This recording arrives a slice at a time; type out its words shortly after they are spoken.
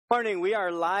Morning. We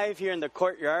are live here in the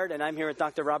courtyard, and I'm here with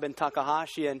Dr. Robin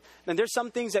Takahashi. And there's some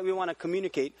things that we want to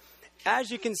communicate. As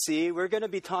you can see, we're going to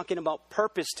be talking about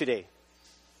purpose today.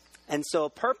 And so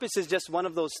purpose is just one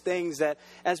of those things that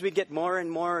as we get more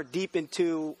and more deep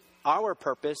into our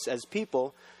purpose as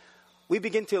people, we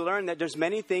begin to learn that there's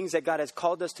many things that God has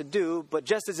called us to do, but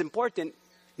just as important,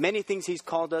 many things He's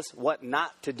called us what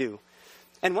not to do.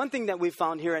 And one thing that we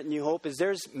found here at New Hope is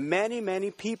there's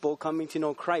many people coming to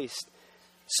know Christ.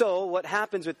 So what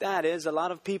happens with that is a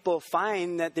lot of people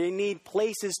find that they need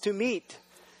places to meet,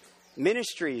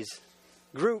 ministries,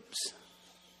 groups,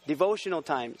 devotional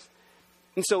times.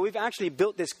 And so we've actually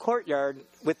built this courtyard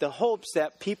with the hopes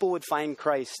that people would find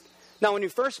Christ. Now, when we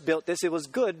first built this, it was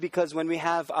good because when we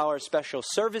have our special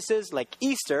services like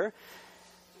Easter,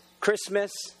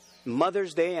 Christmas,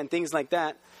 Mother's Day, and things like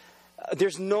that,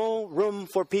 there's no room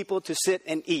for people to sit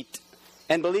and eat.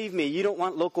 And believe me, you don't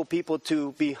want local people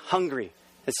to be hungry.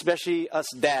 Especially us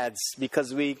dads,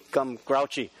 because we come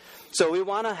grouchy. So we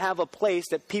want to have a place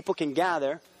that people can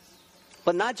gather,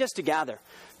 but not just to gather.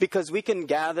 Because we can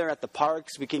gather at the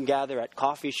parks, we can gather at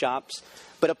coffee shops,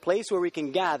 but a place where we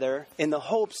can gather in the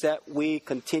hopes that we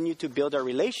continue to build our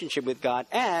relationship with God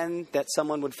and that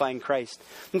someone would find Christ.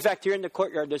 In fact, here in the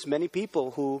courtyard, there's many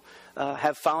people who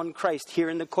have found Christ here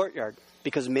in the courtyard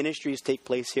because ministries take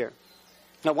place here.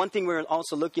 Now, one thing we're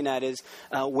also looking at is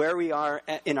where we are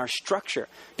in our structure.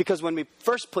 Because when we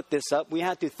first put this up, we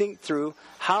had to think through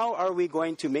how are we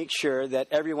going to make sure that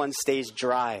everyone stays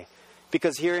dry.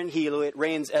 Because here in Hilo, it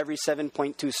rains every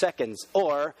 7.2 seconds.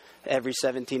 Or every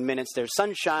 17 minutes, there's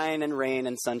sunshine and rain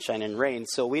and sunshine and rain.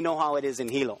 So we know how it is in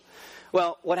Hilo.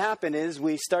 Well, what happened is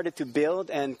we started to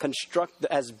build and construct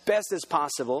as best as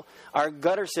possible our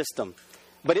gutter system.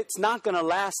 But it's not going to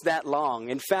last that long.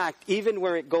 In fact, even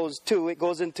where it goes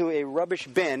into a rubbish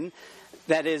bin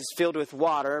that is filled with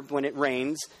water when it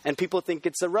rains. And people think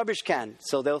it's a rubbish can.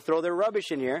 So they'll throw their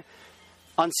rubbish in here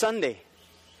on Sunday.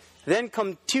 Then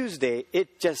come Tuesday,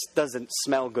 it just doesn't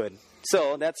smell good.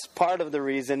 So that's part of the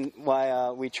reason why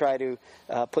we try to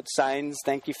put signs.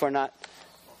 Thank you for not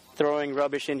throwing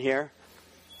rubbish in here.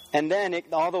 And then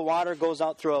all the water goes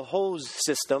out through a hose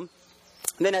system.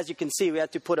 And then as you can see, we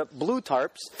had to put up blue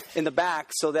tarps in the back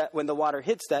so that when the water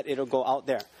hits that, it'll go out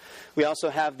there. We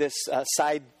also have this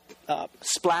side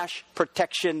splash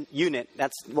protection unit.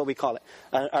 That's what we call it,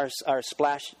 our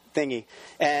splash thingy.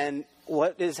 And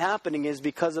what is happening is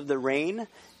because of the rain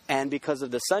and because of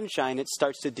the sunshine, it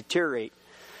starts to deteriorate.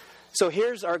 So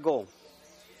here's our goal.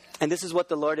 And this is what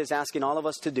the Lord is asking all of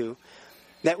us to do,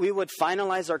 that we would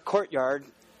finalize our courtyard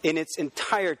in its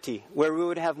entirety, where we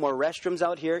would have more restrooms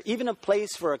out here, even a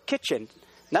place for a kitchen,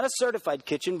 not a certified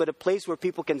kitchen, but a place where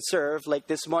people can serve. Like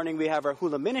this morning, we have our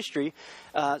hula ministry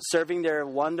serving their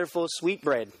wonderful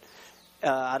sweetbread.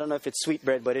 I don't know if it's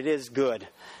sweetbread, but it is good.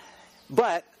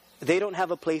 But they don't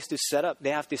have a place to set up. They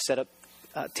have to set up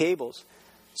tables.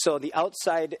 So the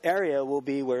outside area will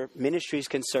be where ministries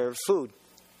can serve food.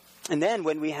 And then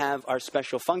when we have our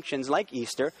special functions like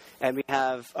Easter and we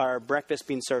have our breakfast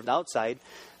being served outside,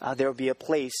 there will be a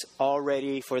place all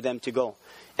ready for them to go.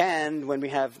 And when we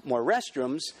have more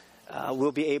restrooms,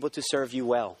 we'll be able to serve you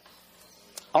well.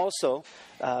 Also,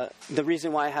 the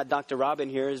reason why I had Dr. Robin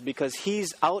here is because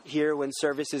he's out here when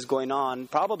service is going on,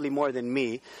 probably more than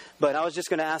me. But I was just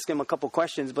going to ask him a couple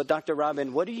questions. But Dr.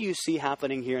 Robin, what do you see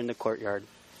happening here in the courtyard?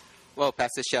 Well,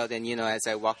 Pastor Sheldon, as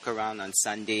I walk around on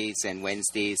Sundays and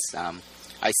Wednesdays,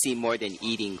 I see more than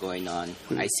eating going on.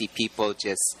 Mm-hmm. I see people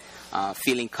just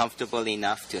feeling comfortable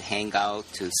enough to hang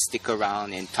out, to stick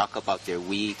around and talk about their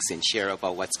weeks and share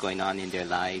about what's going on in their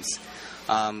lives.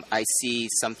 I see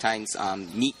sometimes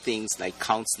neat things like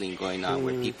counseling going on,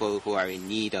 where people who are in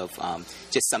need of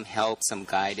just some help, some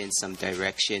guidance, some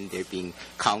direction, they're being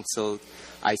counseled.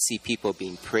 I see people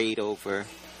being prayed over.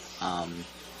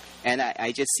 And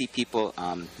I just see people,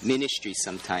 ministry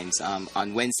sometimes.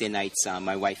 On Wednesday nights,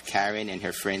 my wife Karen and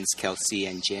her friends Kelsey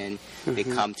and Jen, they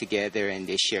come together and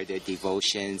they share their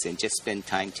devotions and just spend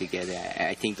time together.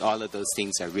 I think all of those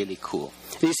things are really cool.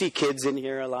 Do you see kids in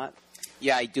here a lot?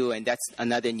 Yeah, I do. And that's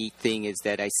another neat thing is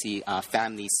that I see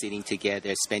families sitting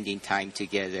together, spending time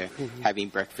together, having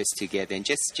breakfast together, and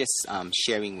just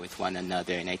sharing with one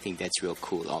another. And I think that's real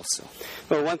cool also.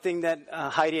 Well, one thing that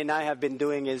Heidi and I have been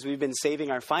doing is we've been saving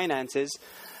our finances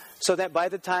so that by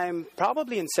the time,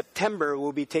 probably in September,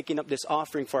 we'll be taking up this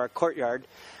offering for our courtyard.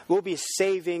 We'll be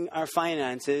saving our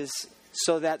finances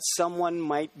so that someone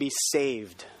might be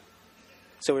saved.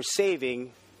 So we're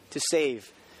saving to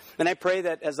save. And I pray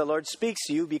that as the Lord speaks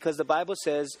to you, because the Bible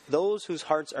says those whose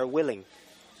hearts are willing.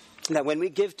 that when we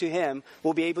give to Him,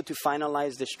 we'll be able to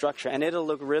finalize the structure. And it'll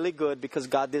look really good because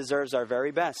God deserves our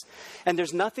very best. And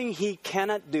there's nothing He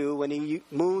cannot do when He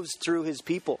moves through His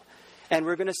people. And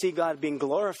we're going to see God being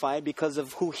glorified because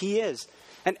of who He is.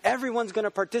 And everyone's going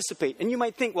to participate. And you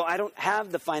might think, well, I don't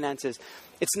have the finances.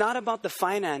 It's not about the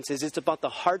finances. It's about the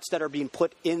hearts that are being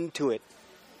put into it.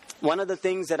 One of the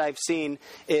things that I've seen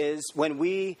is when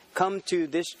we come to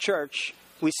this church,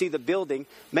 we see the building.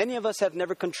 Many of us have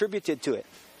never contributed to it.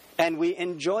 And we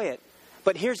enjoy it.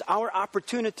 But here's our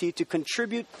opportunity to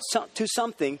contribute to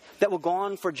something that will go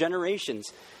on for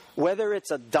generations. Whether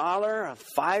it's $1, $5,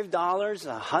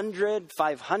 $100,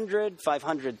 $500,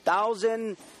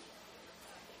 $500,000,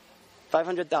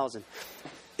 $500,000.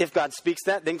 If God speaks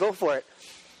that, then go for it.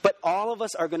 But all of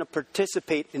us are going to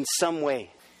participate in some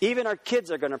way. Even our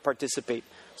kids are going to participate.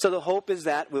 So the hope is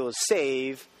that we will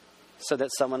save so that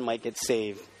someone might get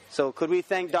saved. So could we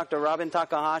thank Dr. Robin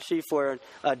Takahashi for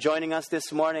joining us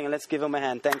this morning? And let's give him a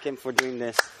hand. Thank him for doing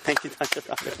this. Thank you, Dr.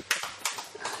 Robin.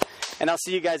 And I'll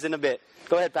see you guys in a bit.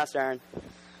 Go ahead, Pastor Aaron.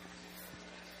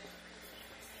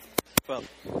 Well,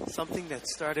 something that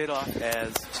started off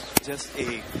as just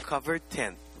a covered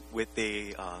tent with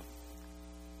a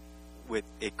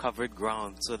covered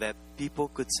ground so that people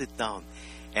could sit down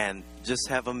and just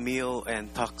have a meal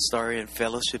and talk story and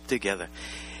fellowship together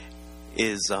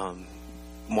is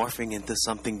morphing into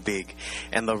something big.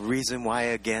 And the reason why,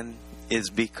 again, is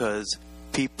because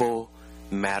people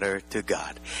matter to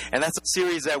God. And that's a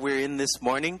series that we're in this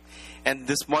morning. And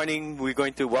this morning, we're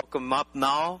going to welcome up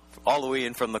now, all the way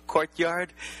in from the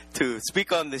courtyard, to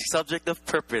speak on the subject of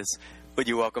purpose. Would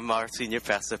you welcome our senior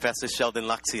pastor, Pastor Sheldon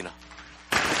Laksina.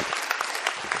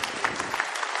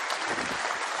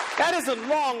 That is a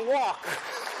long walk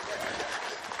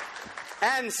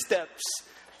and steps.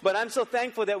 But I'm so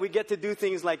thankful that we get to do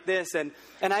things like this. And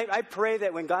I pray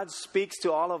that when God speaks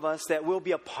to all of us, that we'll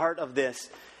be a part of this.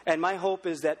 And my hope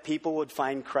is that people would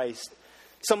find Christ.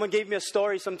 Someone gave me a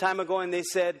story some time ago, and they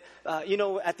said,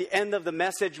 at the end of the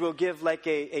message, we'll give like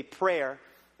a prayer.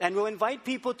 And we'll invite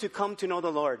people to come to know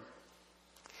the Lord.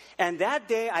 And that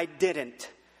day, I didn't.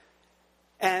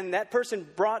 And that person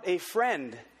brought a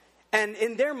friend. And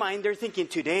in their mind, they're thinking,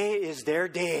 today is their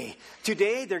day.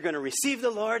 Today, they're going to receive the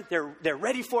Lord. They're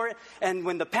ready for it. And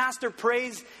when the pastor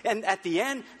prays, and at the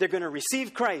end, they're going to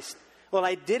receive Christ. Well,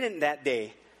 I didn't that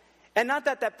day. And not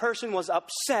that that person was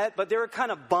upset, but they were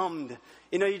kind of bummed.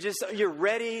 You're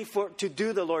ready to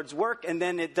do the Lord's work, and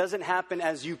then it doesn't happen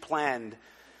as you planned.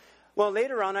 Well,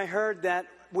 later on, I heard that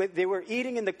they were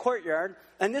eating in the courtyard,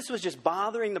 and this was just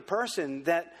bothering the person,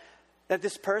 that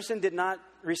this person did not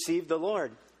receive the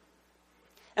Lord.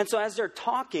 And so as they're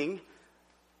talking,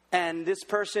 and this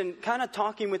person kind of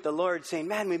talking with the Lord, saying,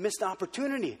 man, we missed the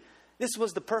opportunity. This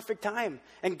was the perfect time.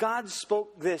 And God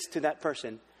spoke this to that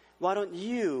person. Why don't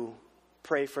you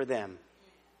pray for them?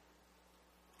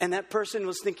 And that person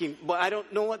was thinking, well, I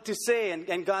don't know what to say.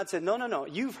 And God said, no.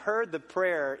 You've heard the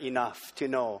prayer enough to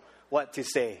know what to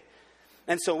say.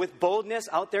 And so with boldness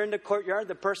out there in the courtyard,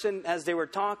 the person, as they were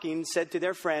talking, said to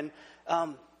their friend,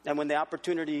 and when the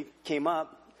opportunity came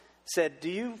up, said, do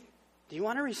you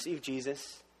want to receive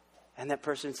Jesus? And that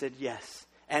person said, yes.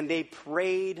 And they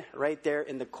prayed right there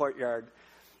in the courtyard.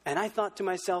 And I thought to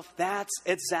myself, that's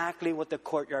exactly what the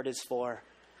courtyard is for.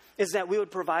 Is that we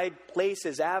would provide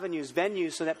places, avenues,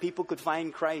 venues so that people could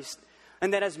find Christ.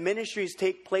 And that as ministries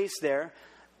take place there,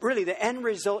 really the end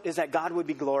result is that God would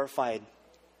be glorified.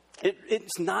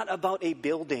 It's not about a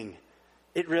building.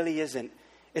 It really isn't.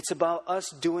 It's about us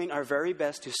doing our very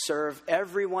best to serve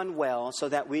everyone well so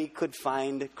that we could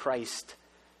find Christ.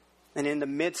 And in the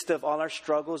midst of all our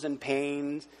struggles and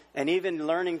pains, and even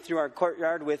learning through our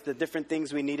courtyard with the different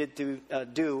things we needed to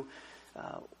do,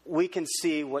 we can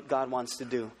see what God wants to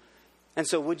do. And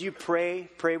so would you pray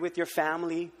with your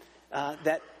family,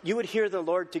 that you would hear the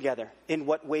Lord together in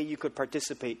what way you could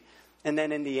participate. And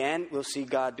then in the end, we'll see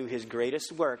God do His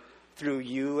greatest work through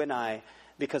you and I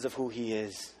because of who He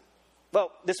is.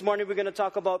 Well, this morning we're going to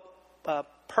talk about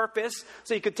purpose.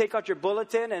 So you could take out your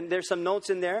bulletin, and there's some notes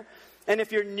in there. And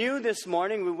if you're new this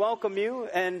morning, we welcome you.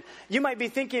 And you might be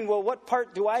thinking, well, what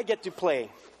part do I get to play?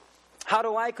 How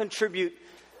do I contribute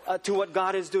to what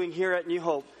God is doing here at New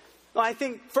Hope? Well, I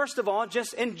think, first of all,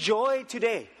 just enjoy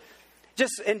today.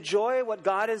 Just enjoy what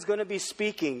God is going to be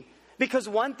speaking. Because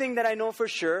one thing that I know for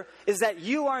sure is that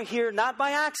you are here not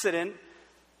by accident,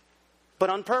 but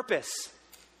on purpose.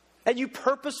 That you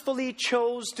purposefully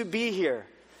chose to be here.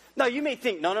 Now, you may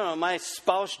think, no, my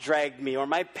spouse dragged me or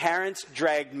my parents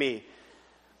dragged me.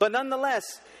 But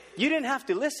nonetheless, you didn't have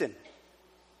to listen.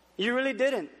 You really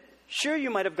didn't. Sure, you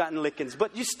might have gotten lickings,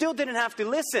 but you still didn't have to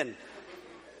listen.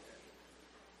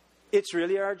 It's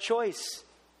really our choice.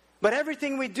 But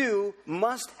everything we do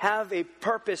must have a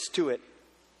purpose to it.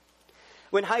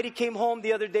 When Heidi came home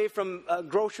the other day from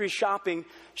grocery shopping,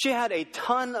 she had a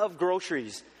ton of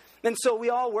groceries. And so we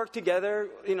all work together,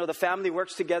 the family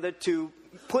works together to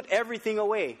put everything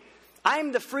away.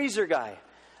 I'm the freezer guy.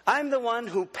 I'm the one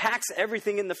who packs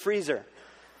everything in the freezer.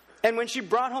 And when she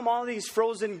brought home all these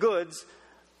frozen goods,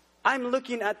 I'm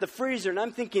looking at the freezer and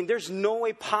I'm thinking, there's no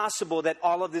way possible that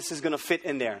all of this is going to fit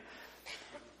in there.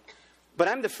 But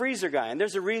I'm the freezer guy, and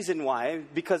there's a reason why,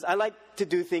 because I like to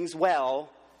do things well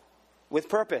with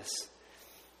purpose.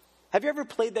 Have you ever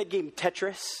played that game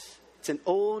Tetris? It's an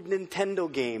old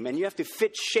Nintendo game, and you have to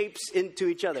fit shapes into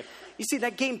each other. You see,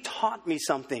 that game taught me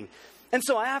something. And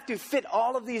so I have to fit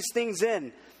all of these things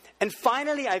in. And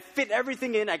finally, I fit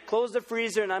everything in. I close the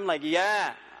freezer, and I'm like,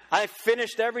 yeah, I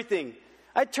finished everything.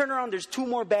 I turn around, there's 2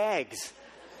 more bags.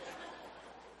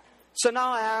 So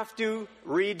now I have to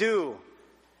redo.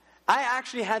 I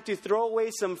actually had to throw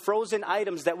away some frozen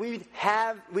items that we've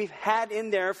had in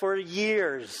there for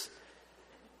years.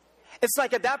 It's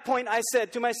like at that point I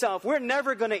said to myself, we're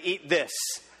never going to eat this.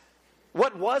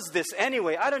 What was this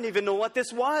anyway? I don't even know what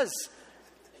this was.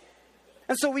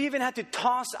 And so we even had to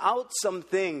toss out some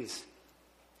things.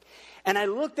 And I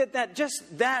looked at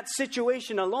that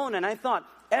situation alone, and I thought,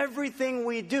 everything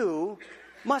we do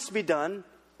must be done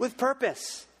with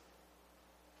purpose.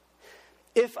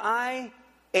 If I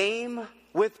aim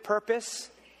with purpose,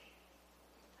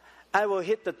 I will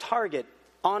hit the target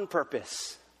on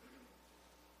purpose.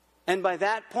 And by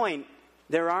that point,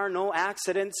 there are no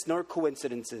accidents nor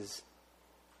coincidences.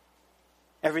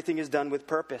 Everything is done with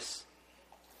purpose.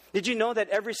 Did you know that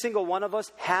every single one of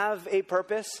us have a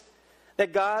purpose?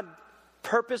 That God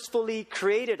purposefully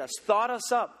created us, thought us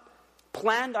up,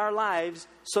 planned our lives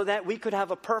so that we could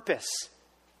have a purpose.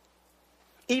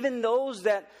 Even those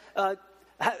that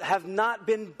have not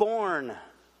been born.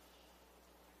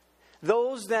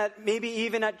 Those that maybe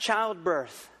even at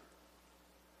childbirth.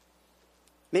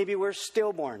 Maybe we're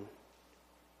stillborn.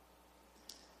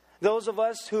 Those of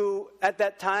us who at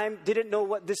that time didn't know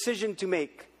what decision to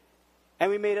make. And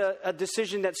we made a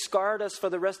decision that scarred us for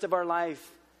the rest of our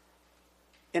life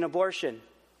in abortion.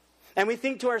 And we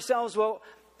think to ourselves, well,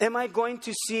 am I going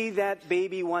to see that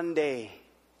baby one day?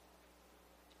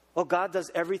 Well, God does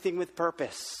everything with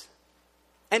purpose.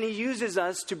 And He uses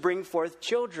us to bring forth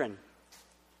children.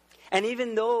 And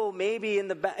even though maybe in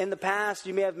the past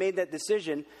you may have made that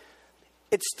decision,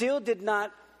 it still did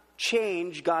not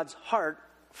change God's heart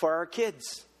for our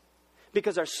kids.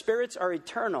 Because our spirits are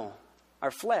eternal.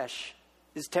 Our flesh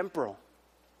is temporal.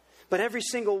 But every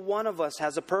single one of us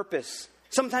has a purpose.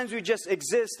 Sometimes we just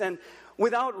exist and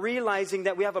without realizing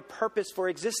that we have a purpose for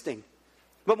existing.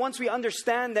 But once we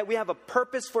understand that we have a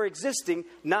purpose for existing,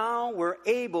 now we're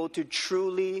able to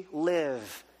truly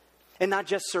live and not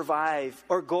just survive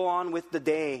or go on with the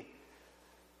day.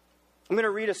 I'm going to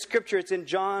read a scripture. It's in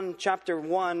John chapter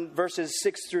 1, verses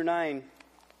 6 through 9.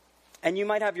 And you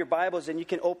might have your Bibles and you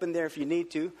can open there if you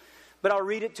need to. But I'll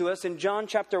read it to us in John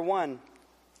chapter 1.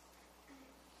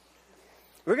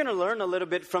 We're going to learn a little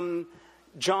bit from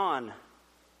John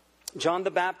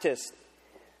the Baptist.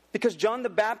 Because John the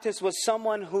Baptist was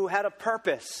someone who had a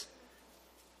purpose.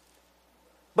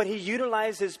 But he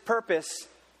utilized his purpose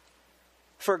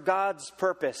for God's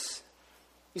purpose.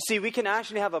 You see, we can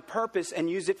actually have a purpose and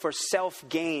use it for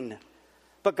self-gain.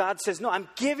 But God says, no, I'm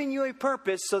giving you a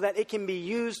purpose so that it can be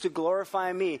used to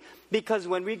glorify me. Because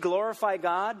when we glorify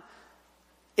God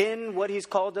in what He's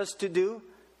called us to do,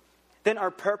 then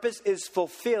our purpose is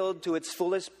fulfilled to its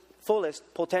fullest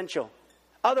potential.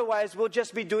 Otherwise, we'll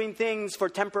just be doing things for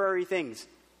temporary things.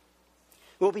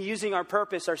 We'll be using our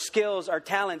purpose, our skills, our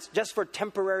talents just for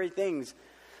temporary things.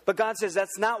 But God says,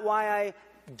 that's not why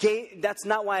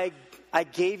I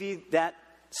gave you that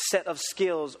set of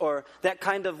skills or that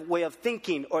kind of way of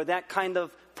thinking or that kind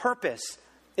of purpose.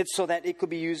 It's so that it could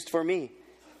be used for me.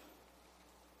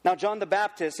 Now, John the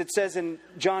Baptist, it says in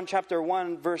John chapter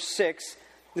 1, verse 6,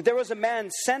 that there was a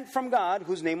man sent from God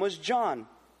whose name was John.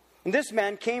 And this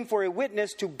man came for a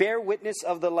witness to bear witness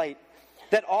of the light,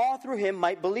 that all through him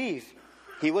might believe.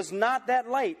 He was not that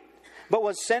light, but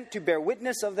was sent to bear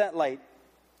witness of that light.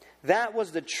 That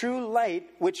was the true light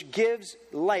which gives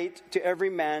light to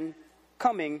every man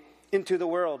coming into the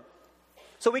world.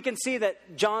 So we can see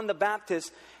that John the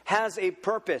Baptist has a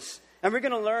purpose. And we're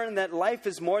going to learn that life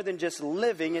is more than just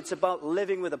living. It's about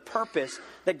living with a purpose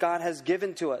that God has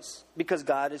given to us. Because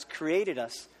God has created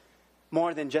us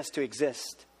more than just to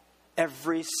exist.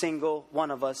 Every single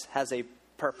one of us has a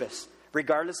purpose,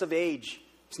 regardless of age.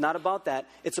 It's not about that.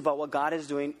 It's about what God is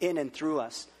doing in and through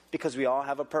us, because we all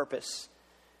have a purpose.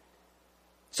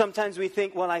 Sometimes we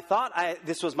think, well, I thought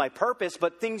this was my purpose,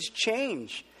 but things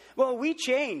change. Well, we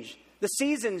change. The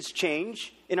seasons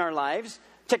change in our lives.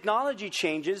 Technology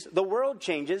changes. The world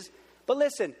changes. But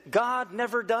listen, God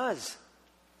never does.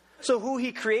 So who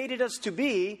He created us to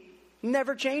be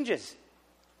never changes.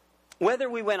 Whether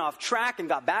we went off track and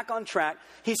got back on track,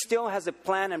 He still has a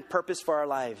plan and purpose for our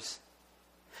lives.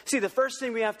 See, the first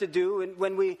thing we have to do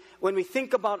when we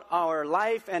think about our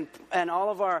life and all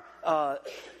of our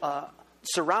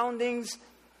surroundings,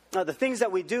 the things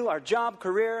that we do, our job,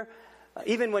 career,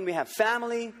 even when we have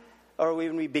family or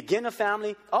when we begin a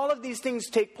family, all of these things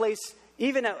take place.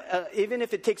 Even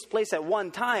if it takes place at one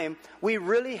time, we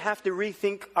really have to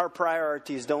rethink our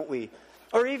priorities, don't we?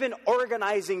 Or even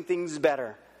organizing things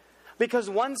better. Because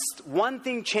once one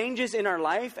thing changes in our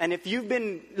life, and if you've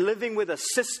been living with a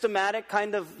systematic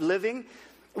kind of living,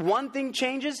 one thing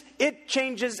changes, it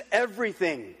changes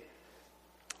everything.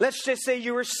 Let's just say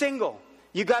you were single,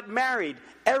 you got married,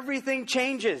 everything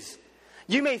changes.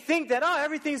 You may think that,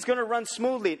 everything's going to run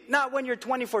smoothly. Not when you're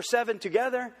 24/7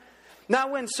 together.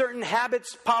 Not when certain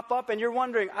habits pop up and you're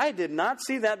wondering, I did not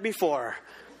see that before.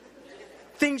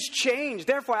 Things change.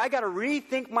 Therefore, I got to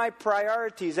rethink my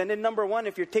priorities. And then number one,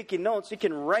 if you're taking notes, you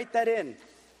can write that in.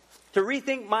 To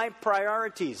rethink my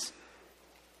priorities.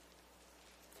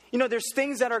 You know, there's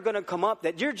things that are going to come up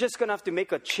that you're just going to have to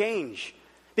make a change.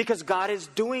 Because God is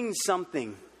doing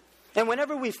something. And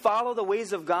whenever we follow the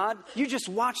ways of God, you just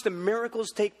watch the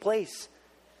miracles take place.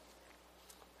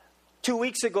 2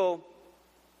 weeks ago,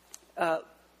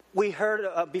 we heard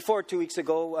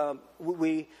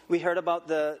we heard about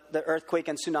the earthquake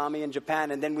and tsunami in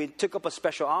Japan, and then we took up a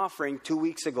special offering 2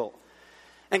 weeks ago.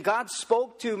 And God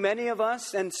spoke to many of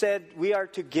us and said we are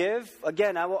to give.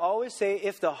 Again, I will always say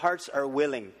if the hearts are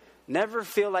willing. Never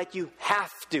feel like you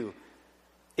have to.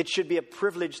 It should be a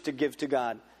privilege to give to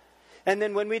God. And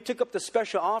then when we took up the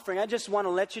special offering, I just want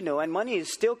to let you know, and money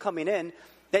is still coming in,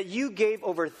 that you gave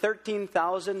over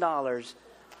 $13,000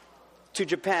 to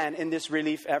Japan in this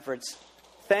relief efforts.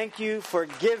 Thank you for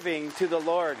giving to the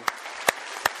Lord.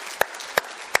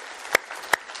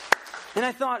 And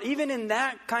I thought, even in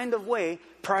that kind of way,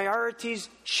 priorities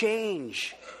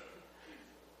change.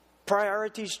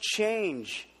 Priorities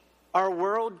change. Our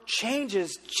world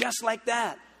changes just like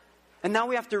that. And now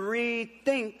we have to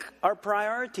rethink our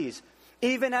priorities.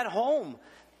 Even at home.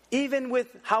 Even with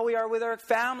how we are with our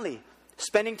family.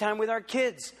 Spending time with our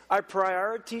kids. Our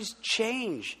priorities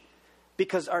change.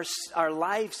 Because our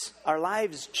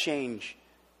lives change.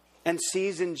 And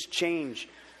seasons change.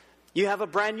 You have a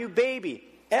brand new baby.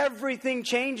 Everything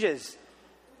changes.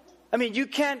 I mean, you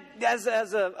can't, as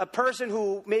a person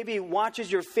who maybe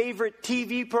watches your favorite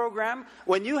TV program,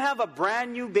 when you have a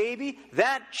brand new baby,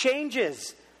 that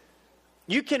changes.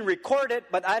 You can record it,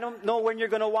 but I don't know when you're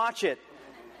going to watch it.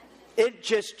 It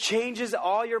just changes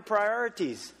all your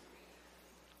priorities.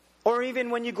 Or even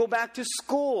when you go back to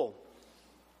school.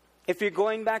 If you're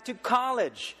going back to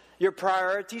college, your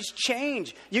priorities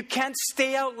change. You can't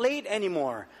stay out late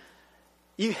anymore.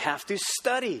 You have to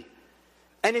study.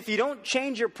 And if you don't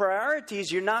change your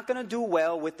priorities, you're not going to do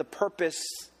well with the purpose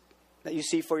that you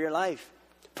see for your life.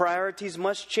 Priorities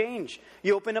must change.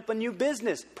 You open up a new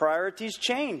business, priorities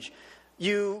change.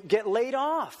 You get laid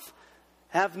off,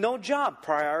 have no job,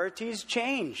 priorities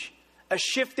change. A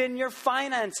shift in your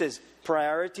finances,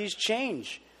 priorities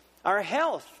change. Our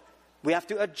health, we have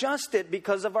to adjust it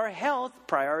because of our health,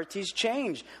 priorities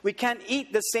change. We can't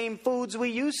eat the same foods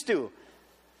we used to.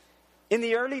 In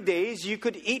the early days, you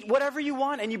could eat whatever you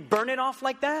want and you burn it off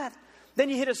like that. Then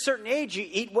you hit a certain age, you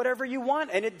eat whatever you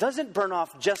want and it doesn't burn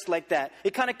off just like that.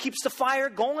 It kind of keeps the fire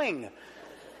going.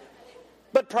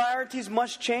 But priorities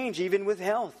must change even with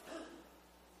health.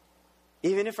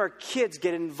 Even if our kids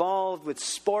get involved with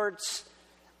sports,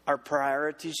 our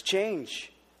priorities change.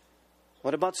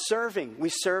 What about serving? We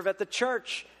serve at the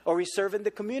church or we serve in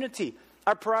the community.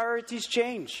 Our priorities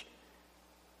change.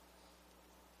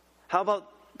 How about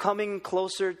coming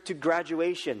closer to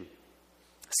graduation?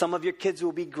 Some of your kids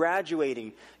will be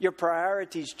graduating. Your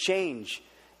priorities change.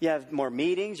 You have more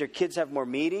meetings. Your kids have more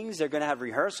meetings. They're going to have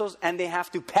rehearsals and they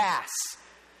have to pass.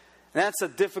 And that's a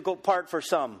difficult part for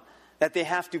some, that they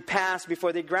have to pass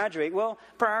before they graduate. Well,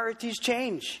 priorities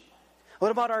change.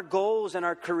 What about our goals and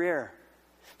our career?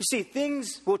 You see,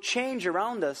 things will change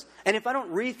around us. And if I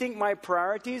don't rethink my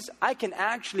priorities, I can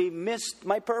actually miss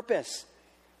my purpose.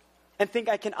 And think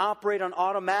I can operate on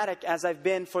automatic as I've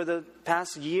been for the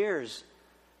past years.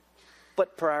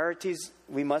 But priorities,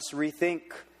 we must rethink.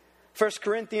 1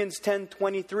 Corinthians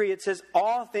 10:23, it says,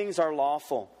 all things are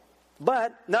lawful,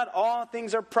 but not all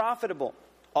things are profitable.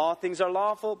 All things are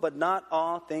lawful, but not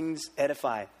all things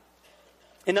edify.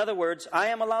 In other words, I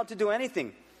am allowed to do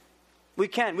anything. We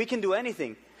can do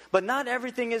anything. But not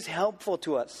everything is helpful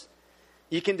to us.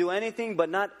 You can do anything, but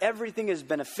not everything is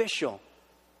beneficial.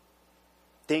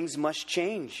 Things must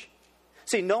change.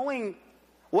 See, knowing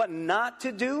what not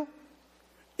to do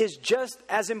is just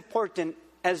as important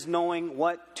as knowing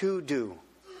what to do.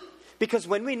 Because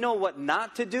when we know what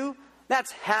not to do,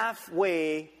 that's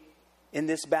halfway in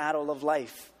this battle of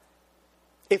life.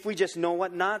 If we just know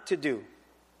what not to do.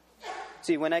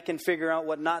 See, when I can figure out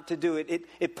what not to do,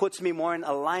 it puts me more in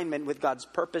alignment with God's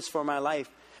purpose for my life.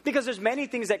 Because there's many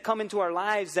things that come into our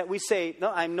lives that we say,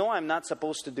 no, I know I'm not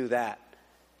supposed to do that.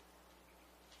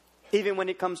 Even when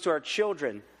it comes to our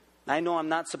children, I know I'm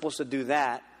not supposed to do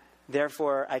that.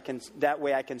 Therefore, that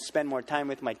way I can spend more time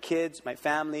with my kids, my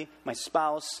family, my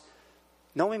spouse.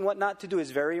 Knowing what not to do is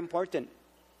very important.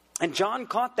 And John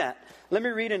caught that. Let me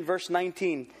read in verse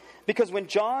 19. Because when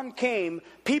John came,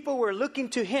 people were looking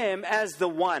to him as the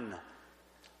one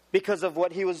because of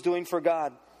what he was doing for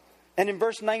God. And in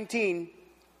verse 19,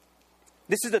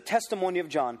 this is the testimony of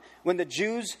John. When the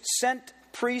Jews sent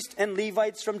priests and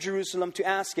Levites from Jerusalem to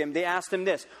ask him, they asked him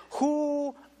this,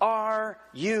 "Who are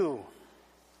you?"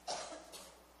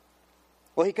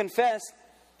 Well, he confessed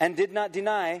and did not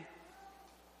deny,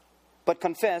 but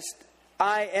confessed,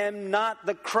 "I am not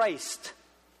the Christ."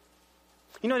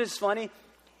 You know, it's funny.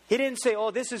 He didn't say,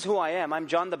 "Oh, this is who I am. I'm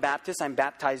John the Baptist. I'm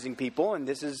baptizing people, and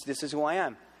this is who I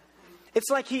am." It's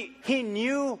like he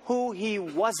knew who he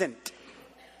wasn't.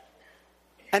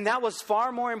 And that was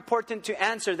far more important to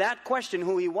answer that question,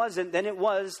 who he wasn't, than it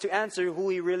was to answer who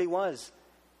he really was.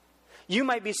 You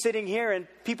might be sitting here and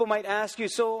people might ask you,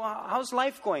 "So how's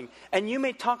life going?" And you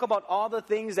may talk about all the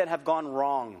things that have gone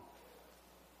wrong.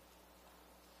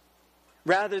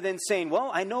 Rather than saying, "Well,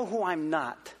 I know who I'm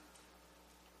not.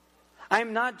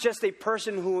 I'm not just a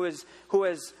person who has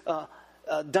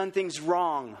done things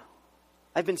wrong.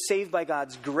 I've been saved by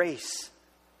God's grace.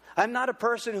 I'm not a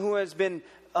person who has been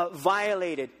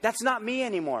violated. That's not me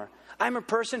anymore. I'm a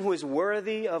person who is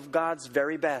worthy of God's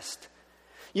very best."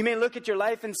 You may look at your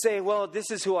life and say, "Well, this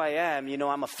is who I am. You know,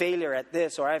 I'm a failure at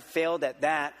this, or I've failed at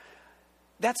that."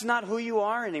 That's not who you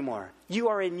are anymore. You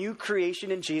are a new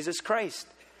creation in Jesus Christ.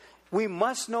 We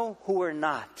must know who we're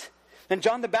not. And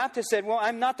John the Baptist said, "Well,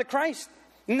 I'm not the Christ."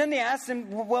 And then they asked him,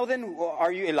 "Well, then,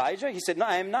 are you Elijah?" He said, "No,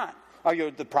 I am not." "Are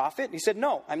you the prophet?" He said,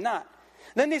 "No, I'm not."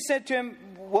 Then they said to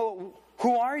him, "Well,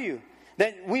 who are you?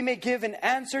 That we may give an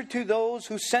answer to those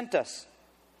who sent us.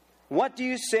 What do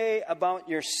you say about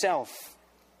yourself?"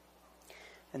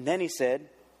 And then he said,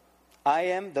 "I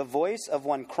am the voice of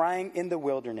one crying in the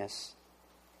wilderness.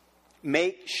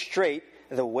 Make straight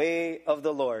the way of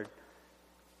the Lord."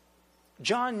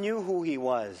 John knew who he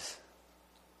was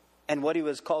and what he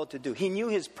was called to do. He knew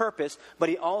his purpose, but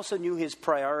he also knew his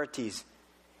priorities.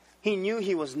 He knew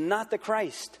he was not the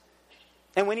Christ.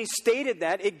 And when he stated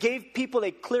that, it gave people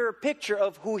a clearer picture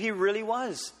of who he really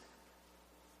was.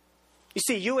 You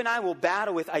see, you and I will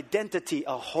battle with identity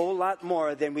a whole lot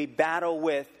more than we battle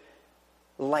with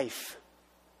life.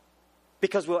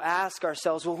 Because we'll ask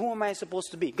ourselves, "Well, who am I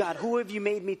supposed to be? God, who have you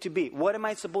made me to be? What am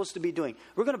I supposed to be doing?"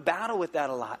 We're going to battle with that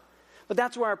a lot. But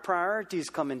that's where our priorities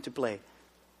come into play.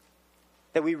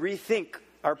 That we rethink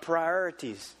our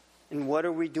priorities. And what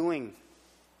are we doing?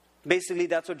 Basically,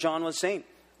 that's what John was saying.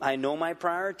 I know my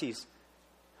priorities.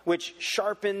 Which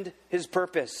sharpened his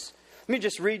purpose. Let me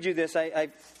just read you this. I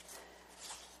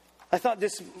thought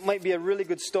this might be a really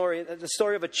good story. The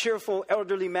story of a cheerful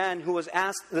elderly man who was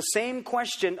asked the same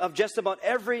question of just about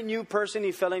every new person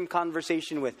he fell in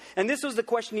conversation with. And this was the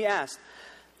question he asked.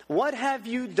 What have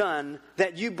you done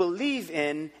that you believe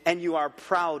in and you are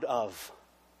proud of?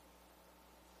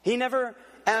 He never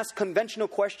asked conventional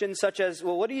questions such as,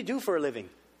 well, what do you do for a living?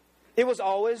 It was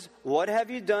always, what have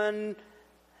you done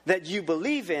that you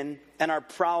believe in and are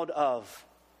proud of?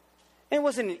 And it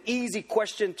wasn't an easy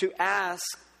question to ask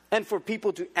and for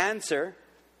people to answer,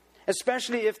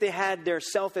 especially if they had their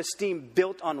self-esteem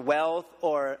built on wealth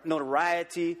or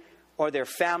notoriety or their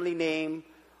family name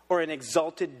or an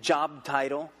exalted job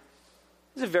title.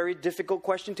 It's a very difficult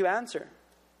question to answer.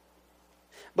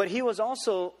 But he was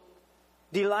also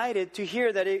delighted to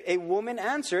hear that a woman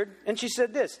answered, and she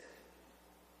said this,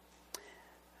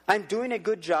 I'm doing a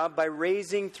good job by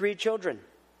raising 3 children.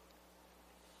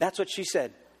 That's what she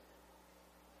said.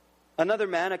 Another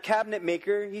man, a cabinet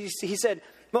maker, he said,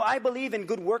 well, I believe in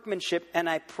good workmanship and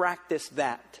I practice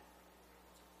that.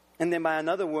 And then by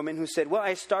another woman who said, well,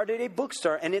 I started a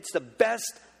bookstore and it's the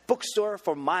best bookstore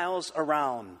for miles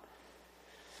around.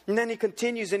 And then he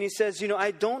continues and he says,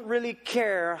 I don't really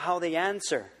care how they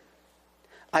answer.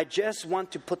 I just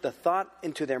want to put the thought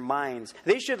into their minds.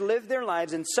 They should live their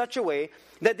lives in such a way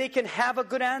that they can have a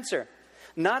good answer.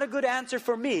 Not a good answer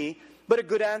for me, but a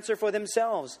good answer for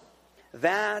themselves.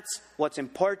 That's what's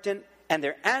important, and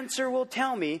their answer will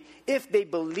tell me if they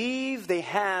believe they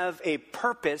have a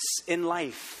purpose in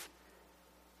life.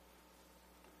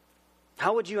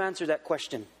 How would you answer that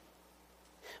question?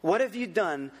 What have you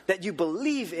done that you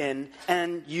believe in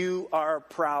and you are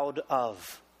proud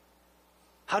of?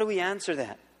 How do we answer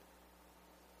that?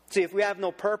 See, if we have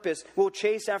no purpose, we'll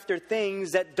chase after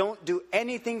things that don't do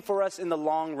anything for us in the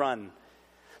long run.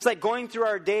 It's like going through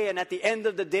our day, and at the end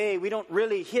of the day, we don't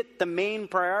really hit the main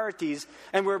priorities,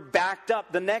 and we're backed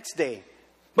up the next day.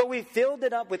 But we filled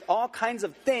it up with all kinds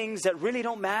of things that really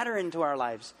don't matter into our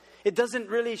lives. It doesn't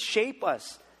really shape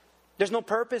us. There's no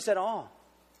purpose at all.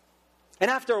 And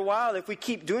after a while, if we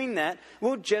keep doing that,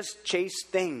 we'll just chase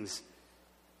things.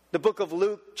 The book of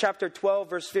Luke, chapter 12,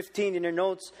 verse 15 in your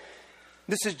notes.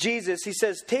 This is Jesus. He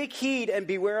says, "Take heed and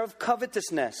beware of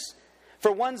covetousness.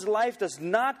 For one's life does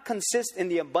not consist in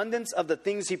the abundance of the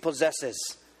things he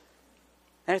possesses."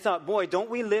 And I thought, boy, don't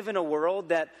we live in a world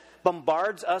that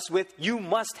bombards us with, you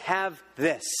must have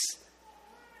this.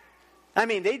 I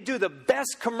mean, they do the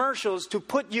best commercials to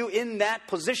put you in that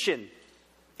position,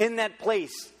 in that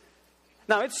place.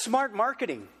 Now, it's smart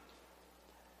marketing.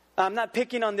 I'm not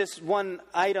picking on this one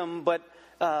item,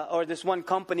 or this one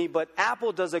company, but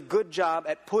Apple does a good job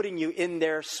at putting you in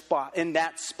their spot, in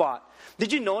that spot.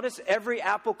 Did you notice every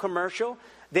Apple commercial,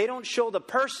 they don't show the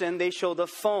person, they show the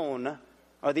phone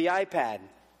or the iPad.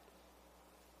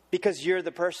 Because you're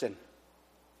the person.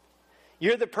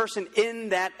 You're the person in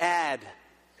that ad.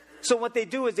 So what they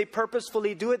do is they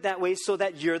purposefully do it that way so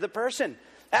that you're the person.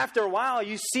 After a while,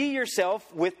 you see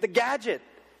yourself with the gadget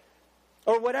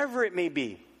or whatever it may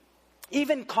be.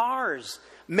 Even cars.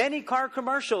 Many car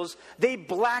commercials, they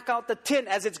black out the tint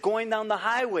as it's going down the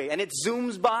highway and it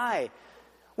zooms by.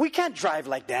 We can't drive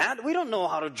like that. We don't know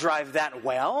how to drive that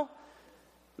well.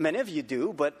 Many of you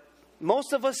do, but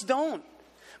most of us don't.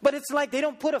 But it's like they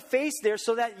don't put a face there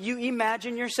so that you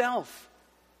imagine yourself.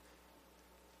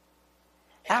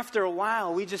 After a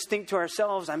while, we just think to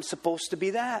ourselves, I'm supposed to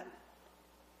be that.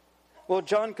 Well,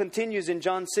 John continues in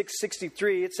John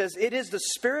 6:63. It says, "It is the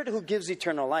Spirit who gives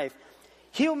eternal life.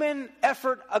 Human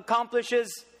effort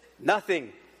accomplishes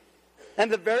nothing.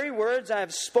 And the very words I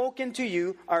have spoken to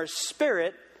you are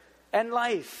spirit and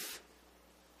life."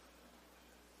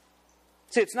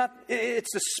 See, it's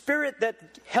the Spirit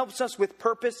that helps us with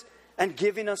purpose and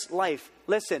giving us life.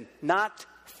 Listen, not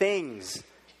things.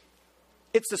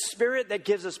 It's the Spirit that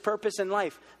gives us purpose and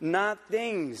life, not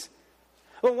things.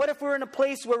 Well, what if we're in a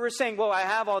place where we're saying, well, I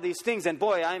have all these things, and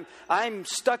boy, I'm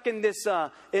stuck in this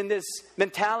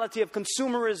mentality of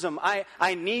consumerism.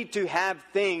 I need to have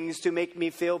things to make me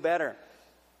feel better.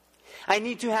 I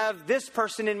need to have this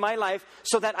person in my life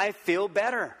so that I feel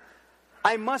better.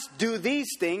 I must do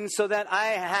these things so that I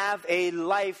have a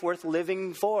life worth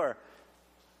living for.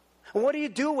 What do you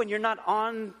do when you're not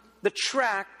on the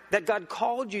track that God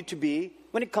called you to be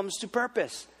when it comes to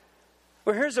purpose?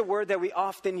 Well, here's a word that we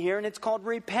often hear, and it's called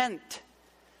repent.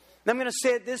 And I'm going to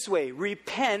say it this way: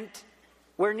 repent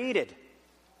where needed.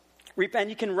 Repent,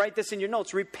 you can write this in your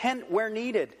notes. Repent where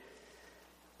needed.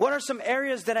 What are some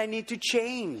areas that I need to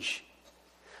change?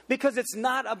 Because it's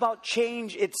not about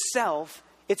change itself,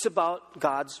 it's about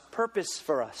God's purpose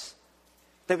for us.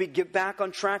 That we get back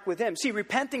on track with Him. See,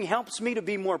 repenting helps me to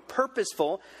be more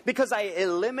purposeful because I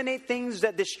eliminate things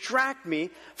that distract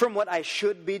me from what I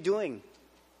should be doing.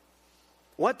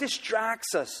 What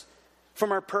distracts us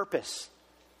from our purpose?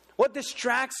 What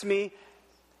distracts me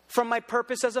from my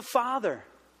purpose as a father?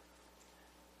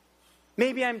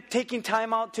 Maybe I'm taking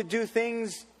time out to do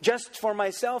things just for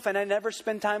myself and I never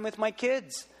spend time with my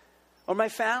kids or my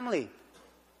family.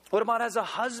 What about as a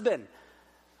husband?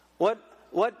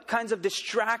 What kinds of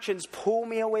distractions pull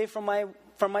me away from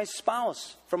my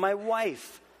spouse, from my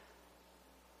wife?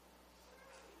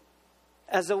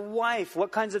 As a wife,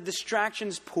 what kinds of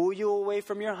distractions pull you away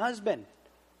from your husband?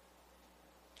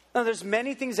 Now, there's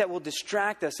many things that will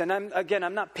distract us. And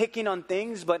I'm not picking on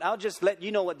things, but I'll just let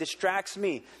you know what distracts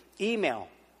me. Email.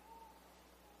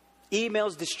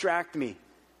 Emails distract me.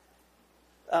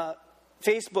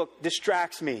 Facebook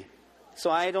distracts me. So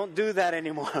I don't do that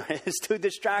anymore. It's too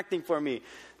distracting for me.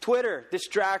 Twitter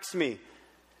distracts me.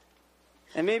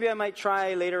 And maybe I might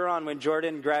try later on when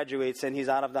Jordan graduates and he's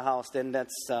out of the house. Then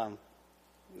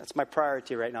that's my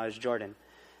priority right now is Jordan.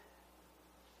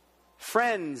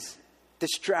 Friends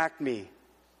distract me.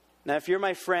 Now, if you're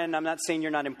my friend, I'm not saying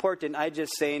you're not important. I'm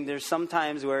just saying there's some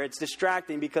times where it's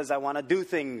distracting because I want to do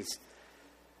things.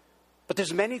 But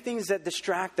there's many things that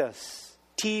distract us.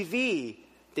 TV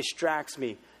distracts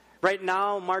me. Right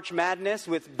now, March Madness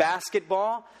with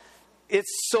basketball,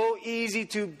 it's so easy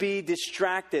to be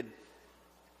distracted.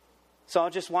 So I'll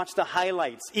just watch the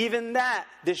highlights. Even that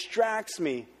distracts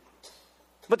me.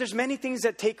 But there's many things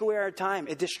that take away our time.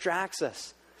 It distracts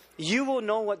us. You will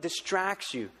know what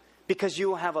distracts you because you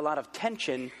will have a lot of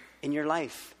tension in your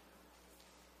life.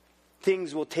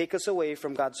 Things will take us away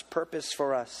from God's purpose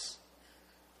for us.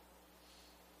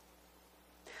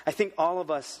 I think all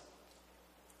of us,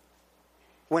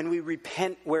 when we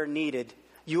repent where needed,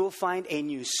 you will find a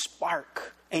new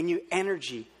spark, a new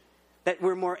energy, that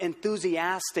we're more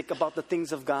enthusiastic about the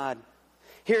things of God.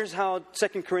 Here's how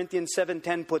 2 Corinthians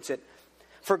 7:10 puts it.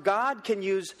 For God can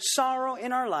use sorrow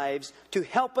in our lives to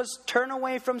help us turn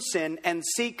away from sin and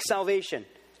seek salvation.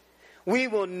 We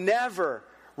will never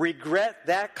regret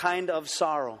that kind of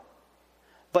sorrow.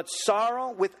 But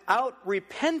sorrow without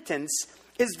repentance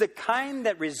is the kind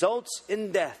that results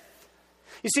in death.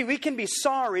 You see, we can be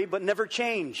sorry but never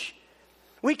change.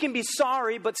 We can be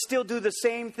sorry but still do the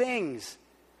same things.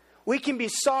 We can be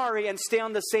sorry and stay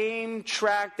on the same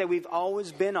track that we've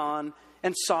always been on,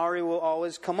 and sorry will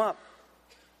always come up.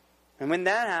 And when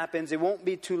that happens, it won't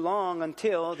be too long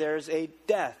until there's a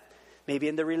death. Maybe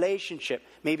in the relationship,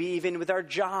 maybe even with our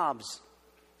jobs.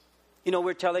 You know,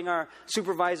 we're telling our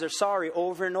supervisor sorry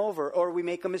over and over, or we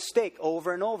make a mistake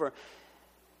over and over.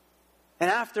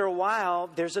 And after a while,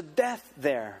 there's a death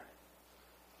there.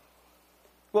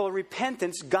 Well,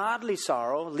 repentance, godly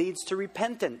sorrow, leads to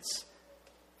repentance.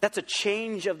 That's a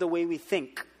change of the way we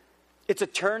think. It's a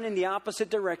turn in the opposite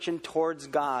direction towards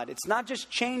God. It's not just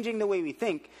changing the way we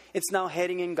think, it's now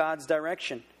heading in God's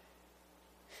direction.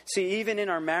 See, even in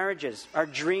our marriages, our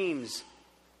dreams,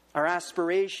 our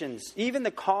aspirations, even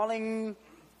the calling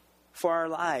for our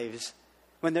lives,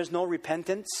 when there's no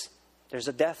repentance, there's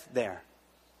a death there.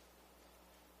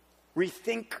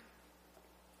 Rethink,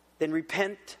 then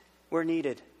repent where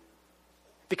needed,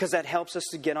 because that helps us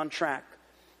to get on track.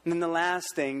 And then the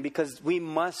last thing, because we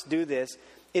must do this,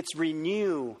 it's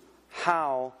renew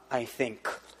how I think.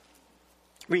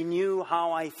 Renew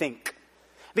how I think.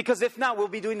 Because if not, we'll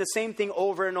be doing the same thing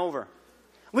over and over.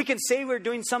 We can say we're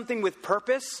doing something with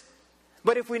purpose,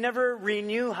 but if we never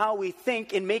renew how we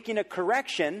think in making a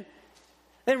correction,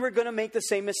 then we're going to make the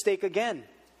same mistake again.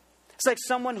 It's like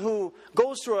someone who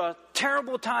goes through a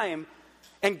terrible time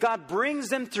and God brings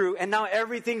them through and now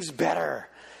everything's better.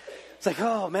 It's like,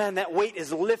 oh man, that weight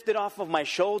is lifted off of my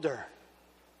shoulder.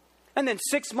 And then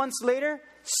 6 months later,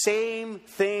 same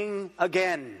thing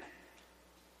again.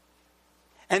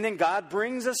 And then God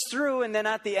brings us through, and then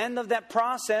at the end of that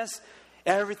process,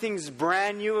 everything's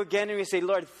brand new again. And we say,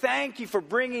 Lord, thank you for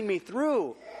bringing me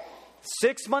through.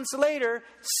 6 months later,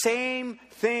 same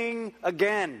thing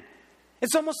again.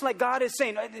 It's almost like God is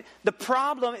saying, the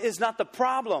problem is not the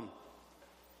problem.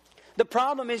 The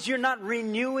problem is you're not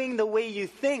renewing the way you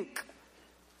think.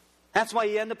 That's why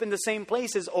you end up in the same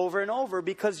places over and over,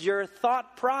 because your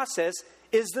thought process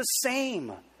is the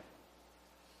same.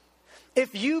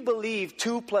 If you believe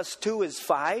 2 plus 2 is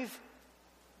 5,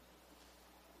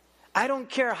 I don't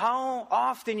care how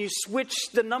often you switch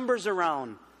the numbers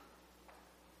around.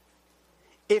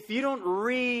 If you don't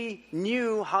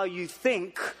renew how you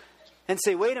think and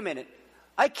say, wait a minute,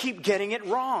 I keep getting it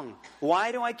wrong.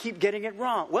 Why do I keep getting it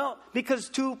wrong? Well, because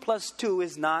 2 plus 2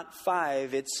 is not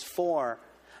 5, it's 4.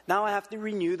 Now I have to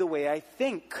renew the way I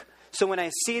think. So when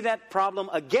I see that problem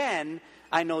again,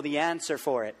 I know the answer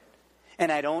for it.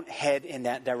 And I don't head in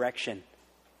that direction.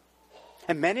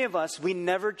 And many of us, we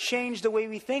never change the way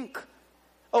we think.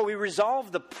 Oh, we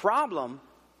resolve the problem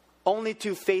only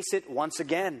to face it once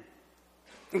again.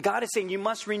 And God is saying you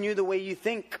must renew the way you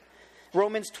think.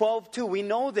 Romans 12:2, we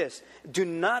know this. Do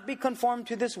not be conformed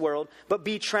to this world, but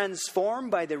be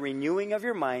transformed by the renewing of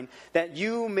your mind, that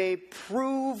you may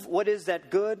prove what is that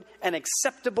good and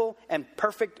acceptable and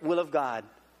perfect will of God.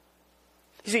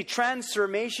 You see,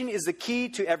 transformation is the key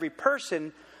to every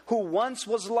person who once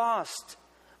was lost,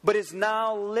 but is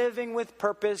now living with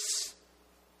purpose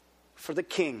for the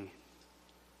King.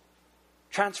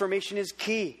 Transformation is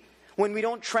key. When we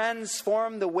don't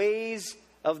transform the ways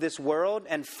of this world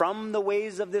and from the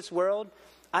ways of this world,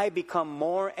 I become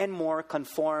more and more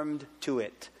conformed to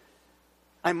it.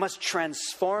 I must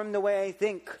transform the way I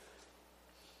think.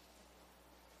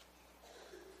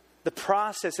 The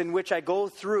process in which I go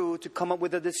through to come up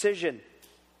with a decision.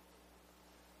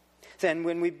 Then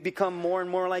when we become more and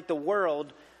more like the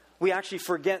world, we actually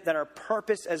forget that our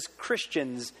purpose as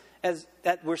Christians is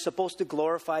that we're supposed to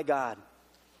glorify God.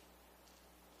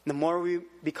 The more we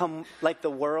become like the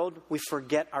world, we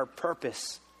forget our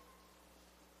purpose.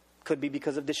 Could be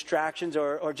because of distractions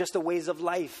or just the ways of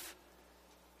life.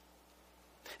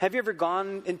 Have you ever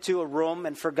gone into a room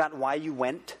and forgot why you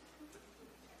went?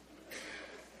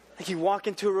 Like you walk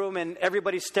into a room and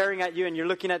everybody's staring at you and you're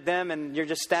looking at them and you're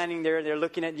just standing there, they're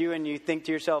looking at you and you think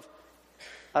to yourself,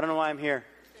 I don't know why I'm here.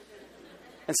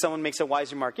 And someone makes a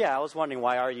wise remark, yeah, I was wondering,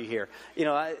 why are you here? You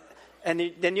know,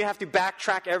 then you have to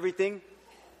backtrack everything.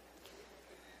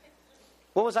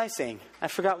 What was I saying? I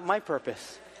forgot my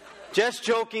purpose. Just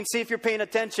joking, see if you're paying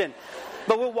attention.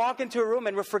 But we'll walk into a room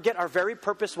and we'll forget our very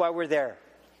purpose why we're there.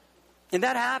 And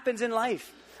that happens in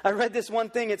life. I read this one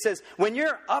thing, it says, when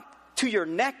you're up to your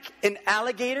neck in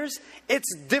alligators,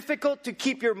 it's difficult to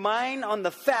keep your mind on the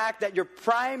fact that your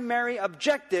primary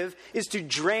objective is to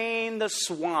drain the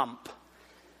swamp.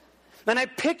 And I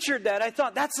pictured that. I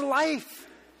thought, that's life.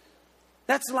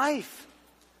 That's life.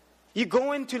 You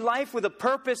go into life with a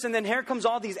purpose, and then here comes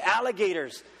all these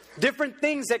alligators. Different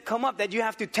things that come up that you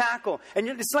have to tackle. And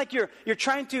it's like you're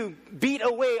trying to beat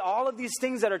away all of these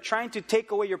things that are trying to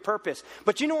take away your purpose.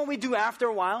 But you know what we do after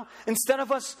a while? Instead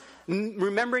of us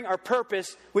remembering our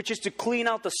purpose, which is to clean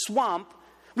out the swamp,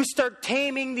 we start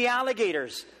taming the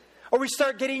alligators. Or we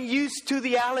start getting used to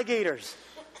the alligators.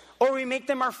 Or we make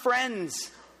them our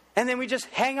friends. And then we just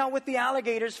hang out with the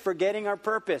alligators, forgetting our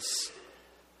purpose.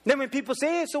 Then when people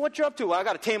say, hey, so what you up to? Well, I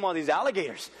got to tame all these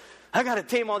alligators. I got to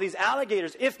tame all these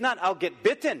alligators. If not, I'll get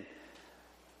bitten.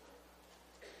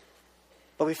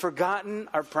 But we've forgotten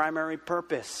our primary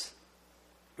purpose.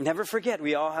 Never forget,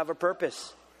 we all have a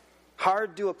purpose.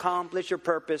 Hard to accomplish your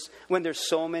purpose when there's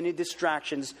so many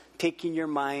distractions taking your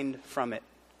mind from it.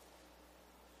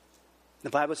 The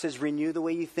Bible says, renew the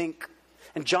way you think.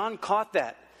 And John caught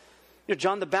that. You know,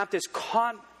 John the Baptist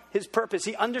caught his purpose.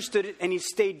 He understood it and he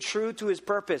stayed true to his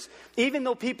purpose. Even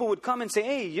though people would come and say,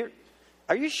 hey,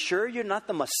 are you sure you're not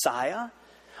the Messiah?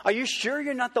 Are you sure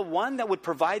you're not the one that would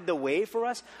provide the way for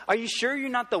us? Are you sure you're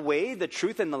not the way, the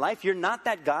truth, and the life? You're not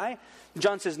that guy?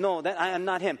 John says, no, I am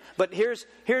not him. But here's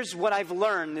what I've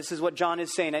learned. This is what John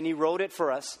is saying. And he wrote it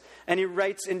for us. And he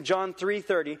writes in John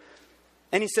 3:30.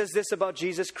 And he says this about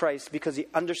Jesus Christ because he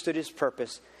understood his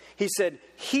purpose. He said,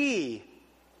 he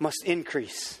must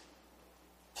increase.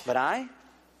 But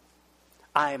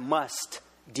I must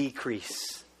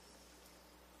decrease.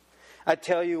 I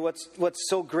tell you what's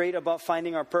so great about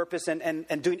finding our purpose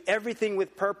and doing everything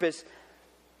with purpose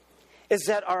is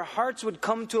that our hearts would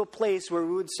come to a place where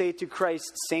we would say to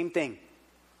Christ, same thing.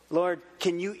 Lord,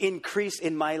 can you increase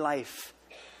in my life?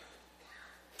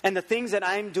 And the things that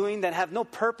I'm doing that have no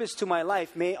purpose to my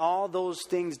life, may all those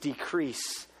things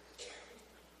decrease.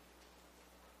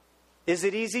 Is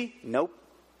it easy? Nope.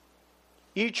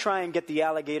 You try and get the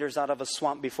alligators out of a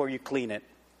swamp before you clean it.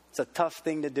 It's a tough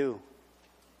thing to do.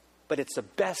 But it's the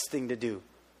best thing to do.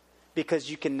 Because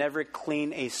you can never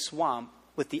clean a swamp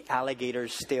with the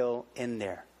alligators still in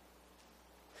there.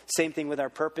 Same thing with our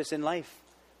purpose in life.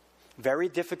 Very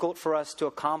difficult for us to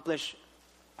accomplish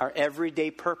our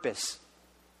everyday purpose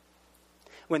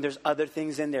when there's other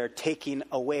things in there taking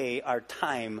away our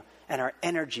time and our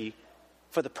energy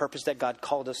for the purpose that God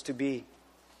called us to be.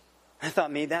 I thought,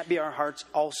 may that be our hearts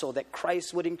also, that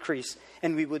Christ would increase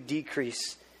and we would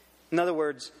decrease. In other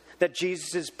words, that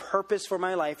Jesus' purpose for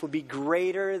my life would be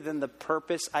greater than the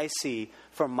purpose I see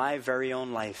for my very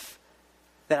own life.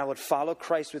 That I would follow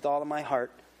Christ with all of my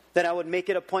heart. That I would make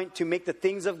it a point to make the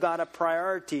things of God a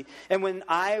priority. And when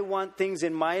I want things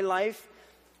in my life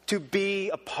to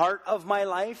be a part of my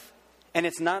life, and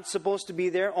it's not supposed to be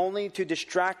there only to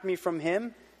distract me from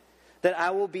Him, that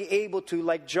I will be able to,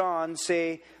 like John,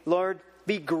 say, Lord,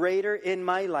 be greater in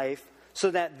my life, so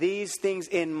that these things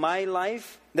in my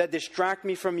life that distract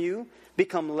me from you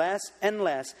become less and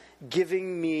less,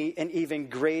 giving me an even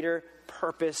greater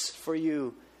purpose for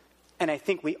you. And I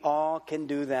think we all can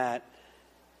do that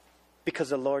because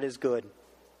the Lord is good.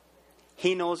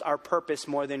 He knows our purpose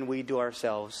more than we do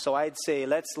ourselves. So I'd say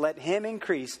let's let Him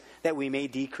increase that we may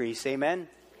decrease. Amen?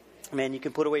 Amen. You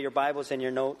can put away your Bibles and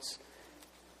your notes.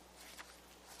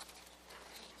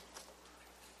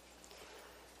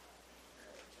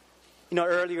 You know,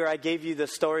 earlier I gave you the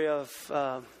story of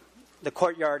the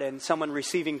courtyard and someone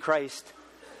receiving Christ.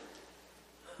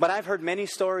 But I've heard many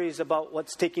stories about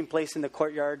what's taking place in the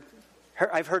courtyard.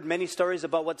 I've heard many stories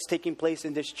about what's taking place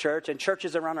in this church and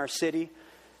churches around our city,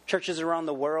 churches around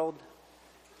the world.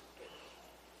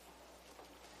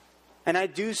 And I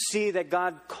do see that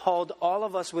God called all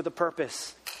of us with a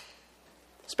purpose,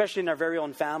 especially in our very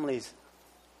own families.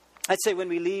 I'd say when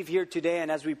we leave here today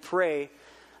and as we pray,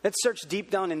 let's search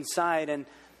deep down inside and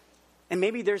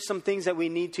maybe there's some things that we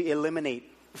need to eliminate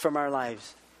from our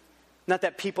lives. Not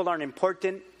that people aren't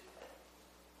important,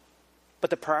 but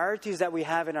the priorities that we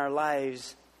have in our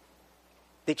lives,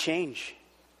 they change.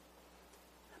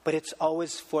 but it's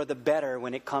always for the better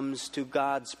when it comes to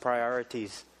God's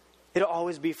priorities. It'll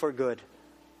always be for good.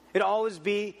 It'll always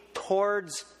be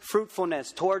towards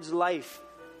fruitfulness, towards life,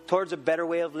 towards a better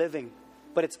way of living.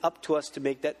 But it's up to us to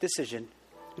make that decision.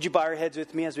 Would you bow your heads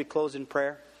with me as we close in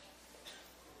prayer?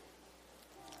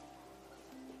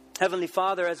 Heavenly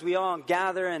Father, as we all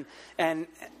gather and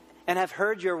have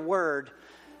heard your word,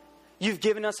 you've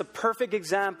given us a perfect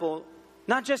example,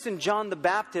 not just in John the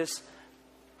Baptist,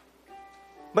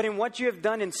 but in what you have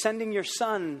done in sending your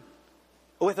Son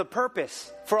with a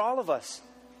purpose for all of us.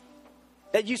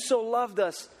 That you so loved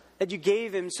us, that you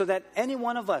gave him so that any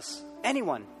one of us,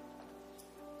 anyone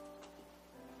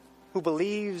who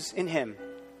believes in him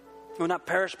will not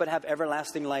perish but have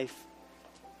everlasting life.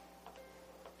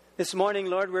 This morning,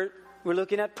 Lord, we're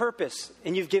looking at purpose,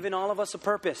 and you've given all of us a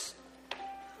purpose.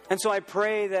 And so I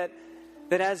pray that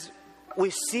as we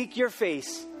seek your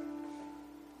face,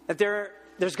 that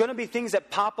there's going to be things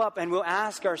that pop up and we'll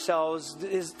ask ourselves,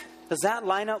 does that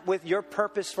line up with your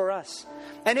purpose for us?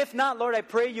 And if not, Lord, I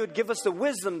pray you would give us the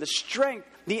wisdom, the strength,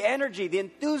 the energy, the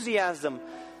enthusiasm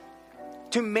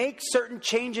to make certain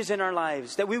changes in our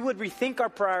lives, that we would rethink our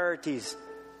priorities,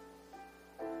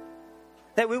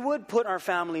 that we would put our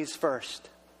families first,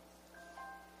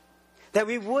 that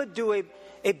we would do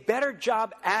a better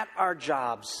job at our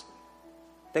jobs,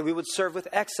 that we would serve with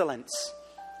excellence,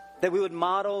 that we would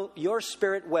model your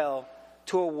Spirit well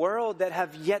to a world that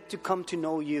have yet to come to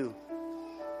know you.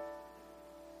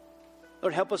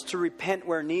 Lord, help us to repent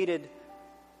where needed.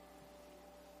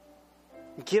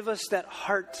 Give us that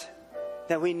heart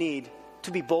that we need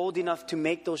to be bold enough to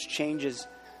make those changes.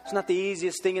 It's not the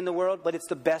easiest thing in the world, but it's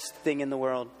the best thing in the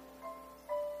world.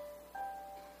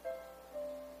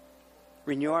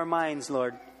 Renew our minds,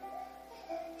 Lord,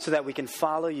 so that we can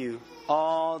follow you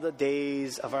all the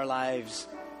days of our lives.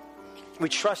 We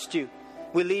trust you.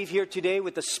 We leave here today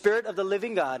with the Spirit of the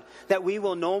living God, that we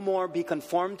will no more be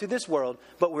conformed to this world,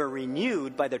 but we're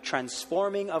renewed by the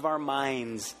transforming of our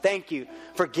minds. Thank you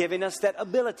for giving us that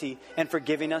ability and for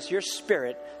giving us your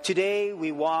Spirit. Today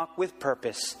we walk with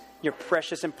purpose. Your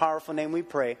precious and powerful name we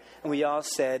pray. And we all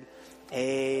said,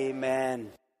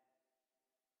 Amen.